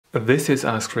This is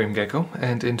Ice Cream Gecko,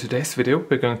 and in today's video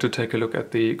we're going to take a look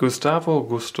at the Gustavo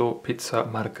Gusto Pizza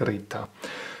Margherita.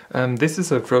 This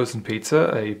is a frozen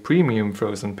pizza, a premium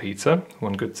frozen pizza,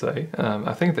 one could say.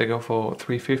 I think they go for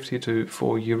 3.50 to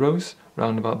 €4,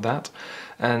 round about that.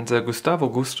 And Gustavo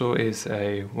Gusto is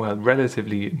a, well,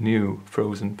 relatively new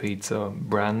frozen pizza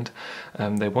brand.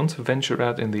 They want to venture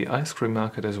out in the ice cream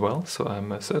market as well, so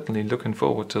I'm certainly looking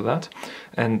forward to that.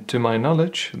 And to my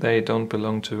knowledge, they don't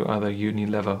belong to either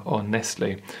Unilever or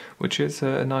Nestle, which is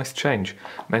a nice change.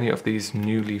 Many of these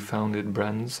newly founded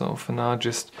brands often are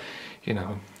just, you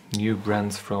know, new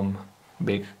brands from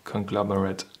big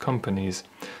conglomerate companies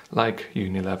like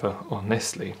Unilever or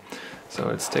Nestle. So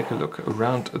let's take a look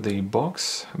around the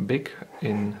box. Big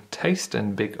in taste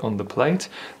and big on the plate.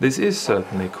 This is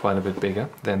certainly quite a bit bigger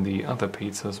than the other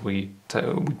pizzas we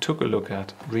took a look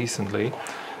at recently,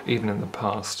 even in the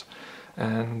past.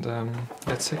 And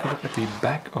let's take a look at the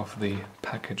back of the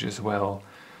package as well.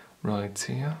 Right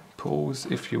here. Pause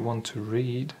if you want to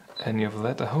read any of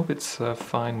that. I hope it's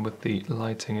fine with the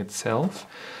lighting itself.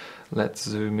 Let's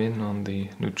zoom in on the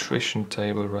nutrition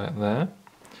table right there,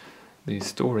 the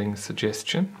storing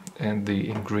suggestion, and the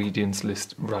ingredients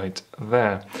list right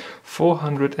there.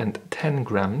 410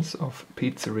 grams of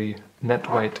pizzeria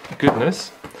net weight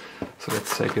goodness. So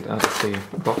let's take it out of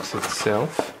the box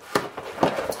itself.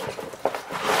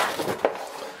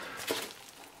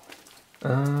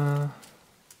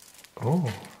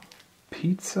 Oh,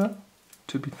 pizza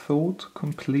to be thawed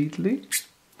completely?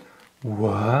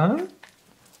 What?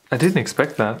 I didn't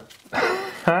expect that.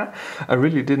 I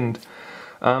really didn't.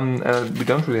 We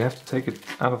don't really have to take it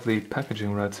out of the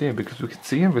packaging right here because we can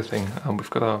see everything. We've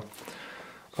got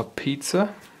our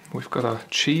pizza, we've got our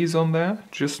cheese on there,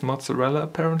 just mozzarella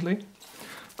apparently.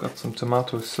 Got some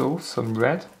tomato sauce, some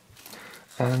red,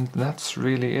 and that's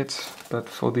really it. But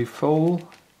for the full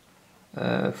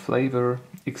flavor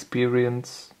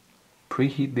experience,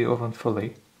 preheat the oven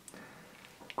fully,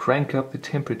 crank up the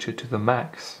temperature to the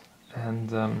max,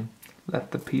 and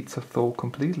let the pizza thaw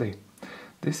completely.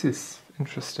 This is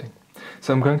interesting.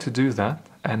 So I'm going to do that,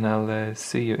 and I'll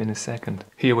see you in a second.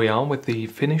 Here we are with the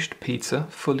finished pizza,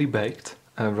 fully baked,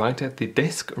 right at the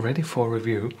desk, ready for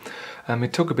review.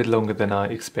 It took a bit longer than I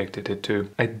expected it to.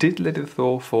 I did let it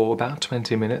thaw for about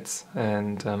 20 minutes,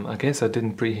 and I guess I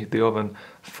didn't preheat the oven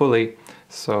fully,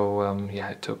 so yeah,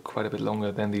 it took quite a bit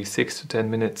longer than the 6 to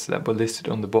 10 minutes that were listed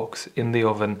on the box in the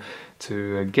oven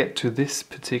to get to this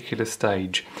particular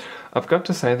stage. I've got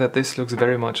to say that this looks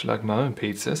very much like my own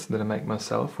pizzas that I make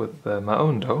myself with my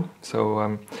own dough,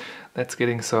 so that's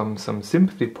getting some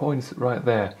sympathy points right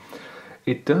there.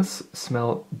 It does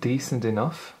smell decent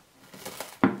enough.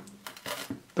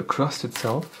 The crust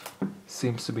itself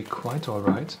seems to be quite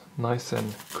alright, nice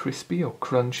and crispy or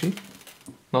crunchy,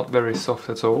 not very soft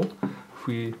at all. If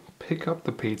we pick up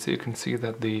the pizza, you can see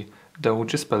that the dough,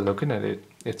 just by looking at it,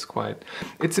 it's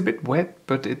a bit wet,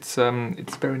 but it's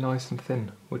very nice and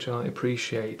thin, which I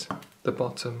appreciate. The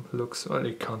bottom looks, well,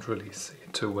 you can't really see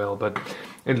it too well, but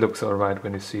it looks alright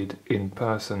when you see it in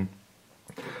person.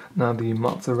 Now the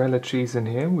mozzarella cheese in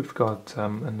here, we've got a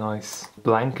nice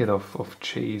blanket of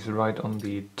cheese right on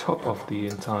the top of the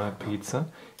entire pizza.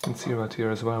 You can see right here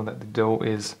as well that the dough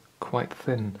is quite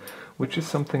thin, which is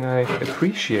something I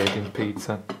appreciate in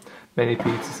pizza. Many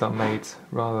pizzas are made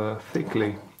rather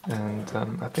thickly, and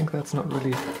I think that's not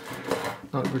really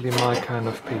my kind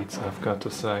of pizza, I've got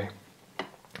to say.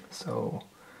 So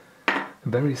a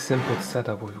very simple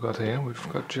setup we've got here. We've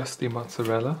got just the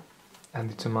mozzarella and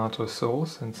the tomato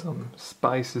sauce and some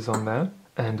spices on there,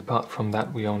 and apart from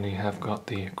that we only have got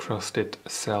the crust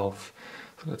itself.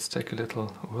 So let's take a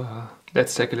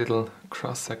little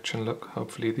cross-section look.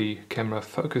 Hopefully the camera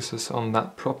focuses on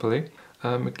that properly.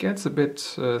 It gets a bit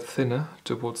thinner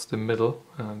towards the middle.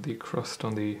 The crust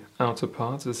on the outer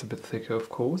parts is a bit thicker, of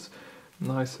course.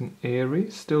 Nice and airy.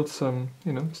 Still some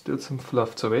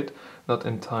fluff to it. Not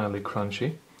entirely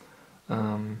crunchy.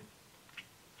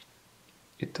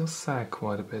 It does sag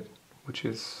quite a bit, which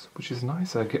is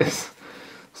nice, I guess.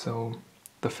 So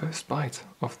the first bite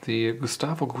of the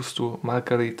Gustavo Gusto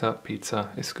Margherita pizza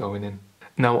is going in.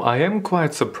 Now I am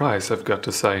quite surprised, I've got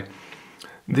to say.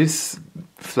 This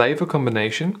flavor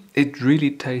combination, it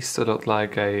really tastes a lot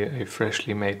like a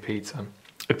freshly made pizza.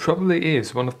 It probably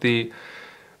is one of the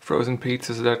frozen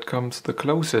pizzas that comes the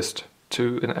closest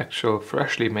to an actual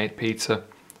freshly made pizza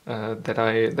that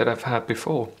I've had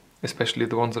before. Especially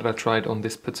the ones that I tried on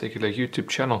this particular YouTube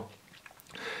channel.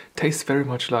 Tastes very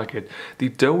much like it. The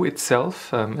dough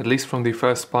itself, at least from the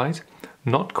first bite,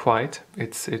 not quite.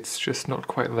 It's just not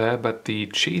quite there, but the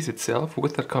cheese itself,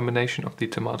 with that combination of the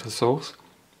tomato sauce,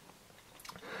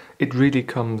 it really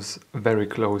comes very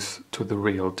close to the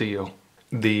real deal.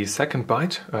 The second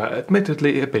bite,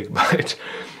 admittedly a big bite,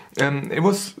 it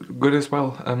was good as well.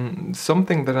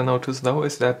 Something that I noticed though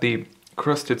is that the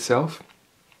crust itself,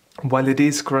 while it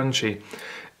is crunchy,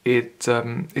 it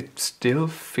still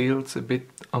feels a bit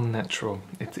unnatural.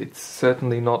 It's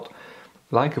certainly not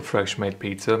like a fresh made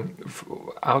pizza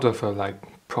out of a like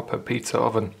proper pizza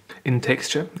oven. In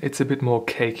texture, it's a bit more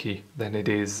cakey than it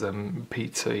is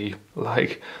pizza-y,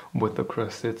 like with the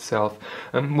crust itself,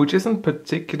 which isn't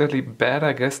particularly bad.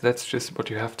 I guess that's just what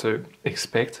you have to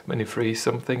expect when you freeze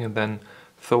something and then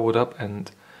thaw it up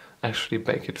and actually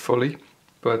bake it fully.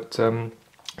 But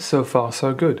so far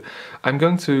so good. I'm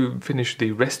going to finish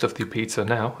the rest of the pizza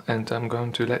now, and I'm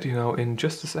going to let you know in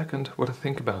just a second what I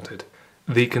think about it.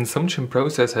 The consumption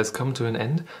process has come to an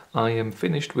end. I am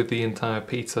finished with the entire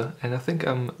pizza, and I think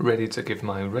I'm ready to give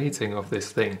my rating of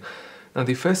this thing. Now,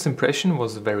 the first impression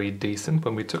was very decent.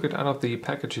 When we took it out of the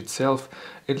package itself,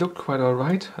 it looked quite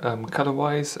alright,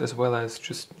 color-wise as well as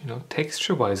just, you know,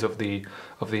 texture-wise of the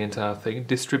entire thing.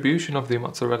 Distribution of the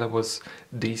mozzarella was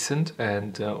decent,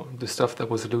 and the stuff that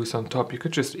was loose on top you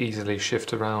could just easily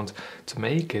shift around to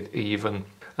make it even.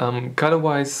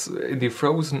 Color-wise, in the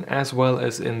frozen as well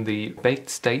as in the baked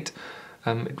state,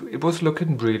 it was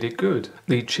looking really good.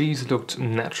 The cheese looked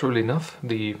natural enough,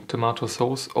 the tomato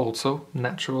sauce also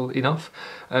natural enough.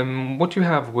 What you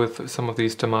have with some of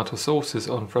these tomato sauces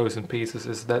on frozen pizzas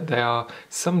is that they are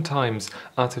sometimes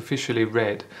artificially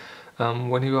red.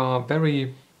 When you are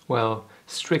very, well,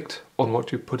 strict on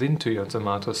what you put into your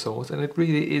tomato sauce, and it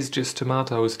really is just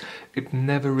tomatoes, it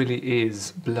never really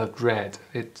is blood red.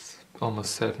 It's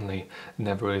almost certainly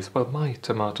never is. Well, my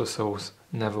tomato sauce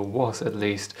never was, at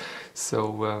least.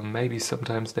 So maybe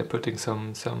sometimes they're putting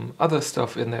some other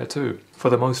stuff in there too. For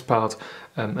the most part,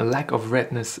 a lack of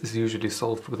redness is usually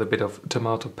solved with a bit of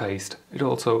tomato paste. It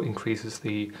also increases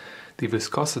the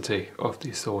viscosity of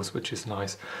the sauce, which is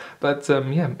nice. But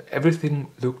yeah,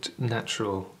 everything looked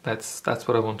natural. That's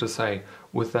what I want to say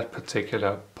with that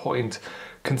particular point.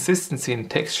 Consistency and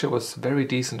texture was very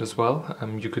decent as well.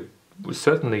 You could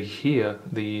certainly hear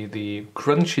the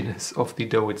crunchiness of the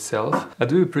dough itself. I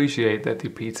do appreciate that the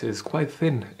pizza is quite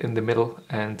thin in the middle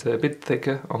and a bit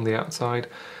thicker on the outside.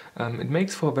 It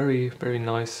makes for a very, very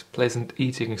nice, pleasant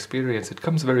eating experience. It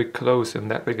comes very close in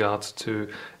that regard to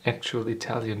actual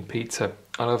Italian pizza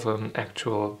out of an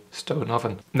actual stone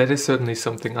oven. That is certainly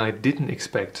something I didn't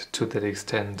expect to that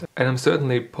extent, and I'm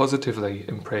certainly positively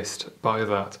impressed by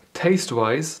that.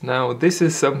 Taste-wise, now this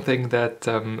is something that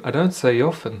I don't say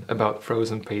often about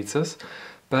frozen pizzas,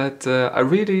 but I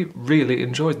really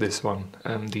enjoyed this one.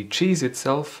 The cheese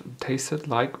itself tasted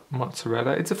like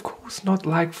mozzarella. It's of course not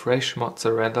like fresh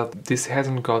mozzarella. This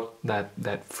hasn't got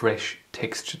that fresh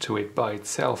texture to it by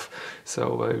itself,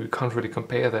 so we can't really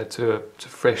compare that to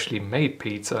freshly made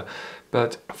pizza.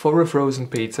 But for a frozen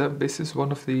pizza, this is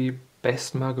one of the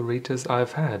best margaritas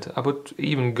I've had. I would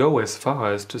even go as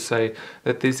far as to say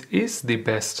that this is the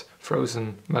best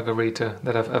frozen margarita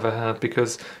that I've ever had,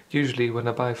 because usually when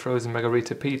I buy frozen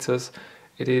margarita pizzas,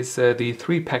 it is the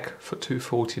 3-pack for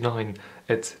 $2.49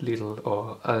 at Lidl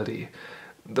or Aldi.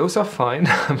 Those are fine,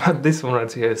 but this one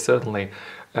right here is certainly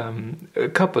a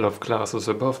couple of classes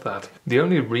above that. The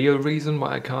only real reason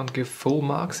why I can't give full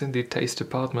marks in the taste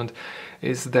department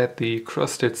is that the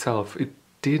crust itself, it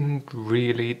didn't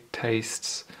really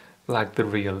taste like the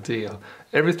real deal.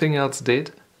 Everything else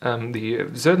did.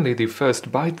 Certainly the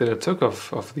first bite that I took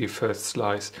of the first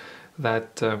slice,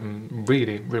 that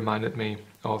really reminded me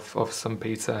of some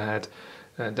pizza I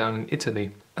had down in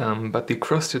Italy. But the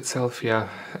crust itself, yeah,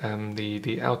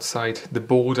 the outside, the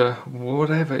border,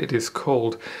 whatever it is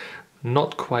called,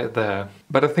 not quite there.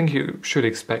 But I think you should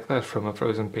expect that from a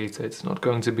frozen pizza. It's not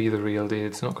going to be the real deal.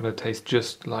 It's not going to taste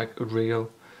just like a real,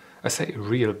 I say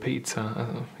real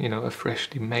pizza, you know, a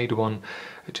freshly made one.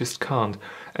 It just can't.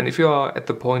 And if you are at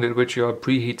the point at which you are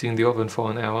preheating the oven for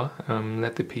an hour,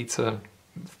 let the pizza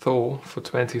thaw for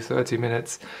 20-30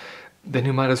 minutes, then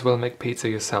you might as well make pizza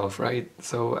yourself, right?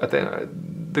 So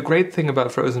the great thing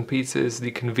about frozen pizza is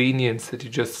the convenience that you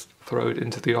just throw it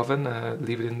into the oven,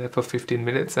 leave it in there for 15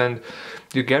 minutes, and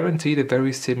you're guaranteed a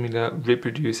very similar,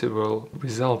 reproducible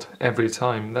result every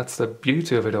time. That's the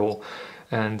beauty of it all.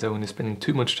 And when you're spending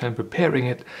too much time preparing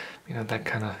it, you know, that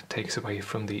kind of takes away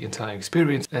from the entire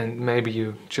experience, and maybe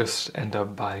you just end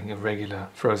up buying a regular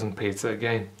frozen pizza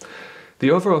again.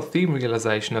 The overall theme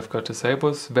realization, I've got to say,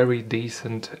 was very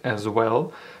decent as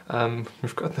well.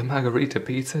 We've got the margherita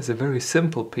pizza. It's a very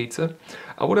simple pizza.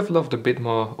 I would have loved a bit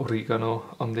more oregano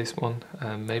on this one,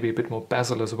 maybe a bit more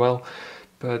basil as well.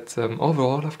 But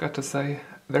overall, I've got to say,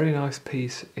 very nice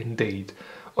piece indeed.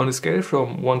 On a scale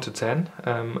from 1 to 10,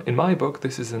 in my book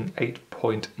this is an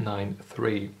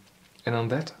 8.93. And on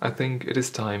that, I think it is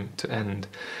time to end.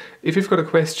 If you've got a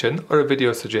question or a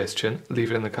video suggestion,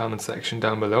 leave it in the comment section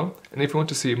down below. And if you want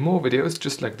to see more videos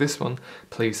just like this one,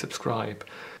 please subscribe.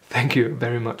 Thank you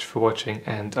very much for watching,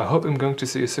 and I hope I'm going to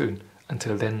see you soon.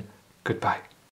 Until then, goodbye.